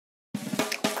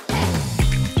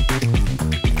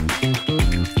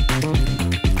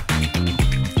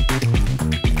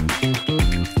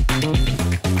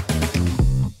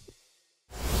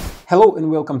Hello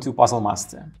and welcome to Puzzle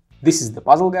Master. This is the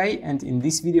Puzzle Guy, and in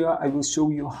this video I will show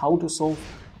you how to solve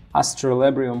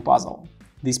Astrolabrium puzzle.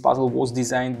 This puzzle was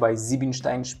designed by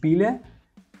Siebenstein Spiele.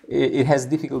 It has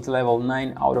difficulty level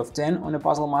 9 out of 10 on a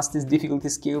Puzzle Master's difficulty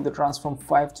scale that runs from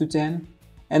 5 to 10.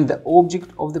 And the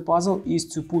object of the puzzle is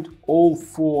to put all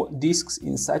 4 discs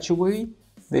in such a way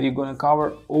that you're gonna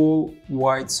cover all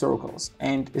white circles.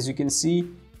 And as you can see,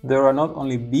 there are not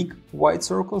only big white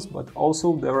circles, but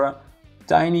also there are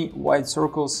tiny white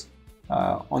circles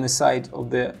on the side of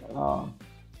the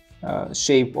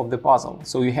shape of the puzzle.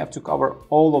 So you have to cover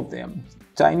all of them,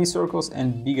 tiny circles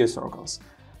and bigger circles.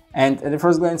 And at the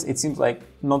first glance it seems like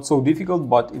not so difficult,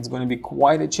 but it's going to be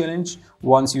quite a challenge.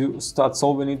 Once you start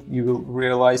solving it, you will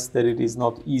realize that it is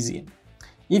not easy.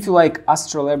 If you like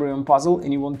Astrolabrium puzzle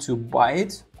and you want to buy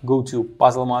it, go to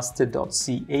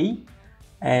puzzlemaster.ca,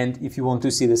 and if you want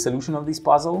to see the solution of this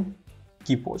puzzle,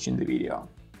 keep watching the video.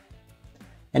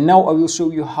 And now I will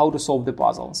show you how to solve the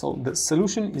puzzle. So the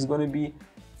solution is going to be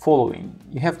following.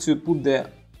 You have to put the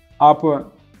upper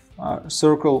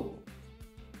circle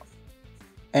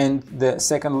and the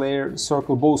second layer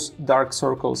circle, both dark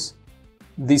circles,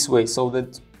 this way, so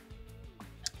that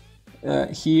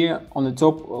here on the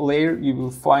top layer you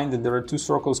will find that there are 2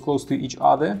 circles close to each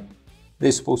other.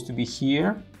 They're supposed to be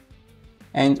here.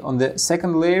 And on the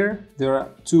second layer there are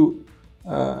 2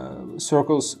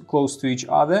 circles close to each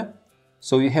other.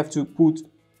 So you have to put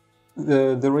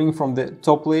the ring from the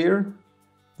top layer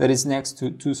that is next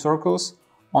to 2 circles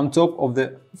on top of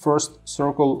the first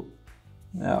circle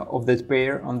of that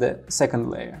pair on the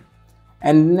second layer.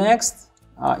 And next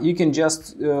you can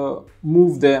just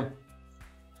move the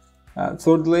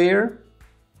third layer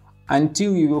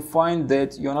until you will find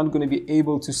that you're not going to be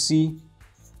able to see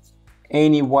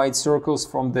any white circles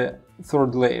from the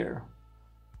third layer.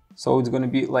 So it's going to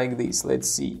be like this. Let's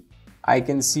see. I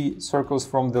can see circles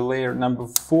from the layer number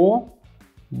 4,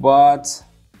 but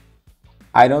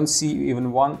I don't see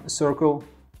even 1 circle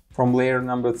from layer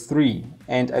number 3,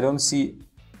 and I don't see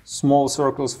small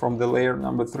circles from the layer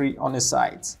number 3 on the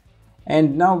sides.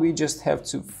 And now we just have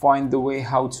to find the way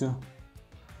how to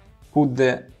put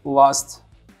the last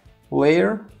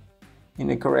layer in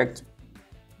the correct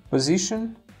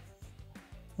position.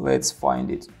 Let's find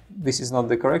it. This is not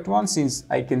the correct one, since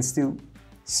I can still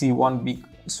see 1 big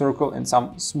circle and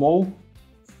some small.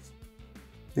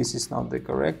 This is not the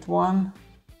correct one.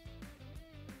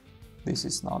 This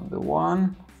is not the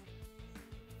one.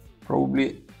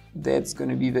 Probably that's going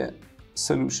to be the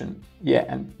solution. Yeah,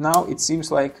 and now it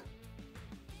seems like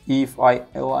if I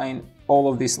align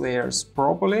all of these layers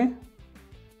properly,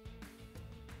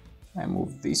 I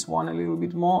move this one a little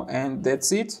bit more, and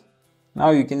that's it.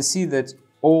 Now you can see that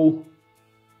all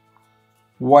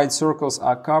white circles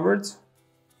are covered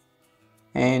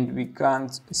and we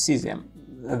can't see them.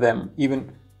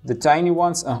 Even the tiny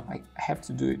ones. I have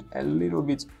to do it a little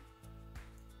bit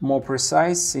more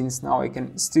precise, since now I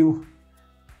can still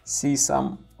see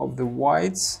some of the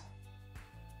whites.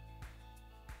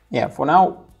 Yeah, for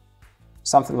now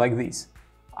something like this.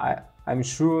 I'm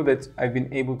sure that I've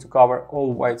been able to cover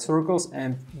all white circles,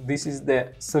 and this is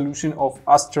the solution of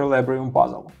Astrolabrium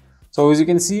puzzle. So as you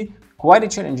can see, quite a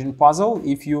challenging puzzle.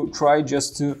 If you try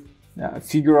just to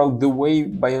figure out the way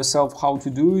by yourself how to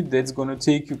do it, that's gonna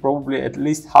take you probably at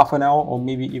least half an hour or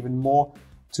maybe even more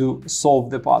to solve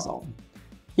the puzzle.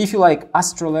 If you like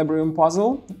Astrolabrium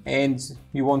puzzle and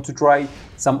you want to try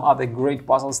some other great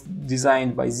puzzles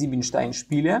designed by Siebenstein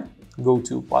Spiele, go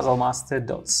to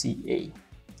puzzlemaster.ca.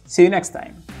 See you next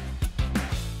time!